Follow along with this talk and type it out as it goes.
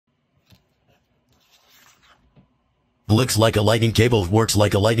Looks like a lightning cable, works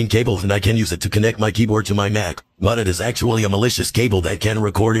like a lightning cable, and I can use it to connect my keyboard to my Mac. But it is actually a malicious cable that can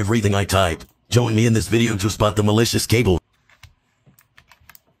record everything I type. Join me in this video to spot the malicious cable.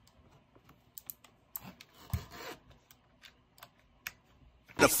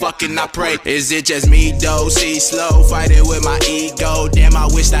 The fucking I pray. Is it just me though? See slow, fighting with my ego. Damn, I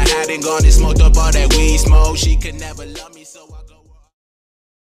wish I hadn't gone and smoked up all that weed smoke. She could never love me, so I go.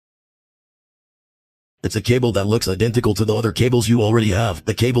 It's a cable that looks identical to the other cables you already have.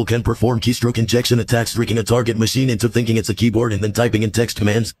 The cable can perform keystroke injection attacks, tricking a target machine into thinking it's a keyboard and then typing in text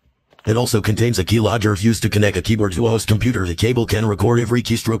commands. It also contains a keylogger used to connect a keyboard to a host computer. The cable can record every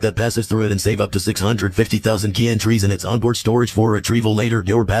keystroke that passes through it and save up to 650,000 key entries in its onboard storage for retrieval later.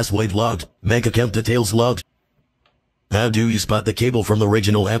 Your password logged. Bank account details logged. How do you spot the cable from the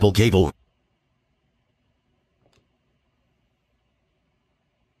original Apple cable?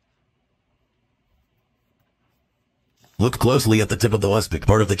 Look closely at the tip of the USB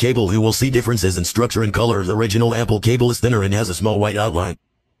part of the cable. You will see differences in structure and color. The original Apple cable is thinner and has a small white outline.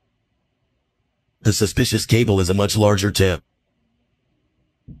 The suspicious cable is a much larger tip.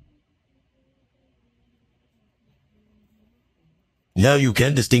 Now you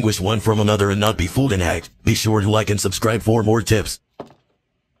can distinguish one from another and not be fooled and hacked. Be sure to like and subscribe for more tips.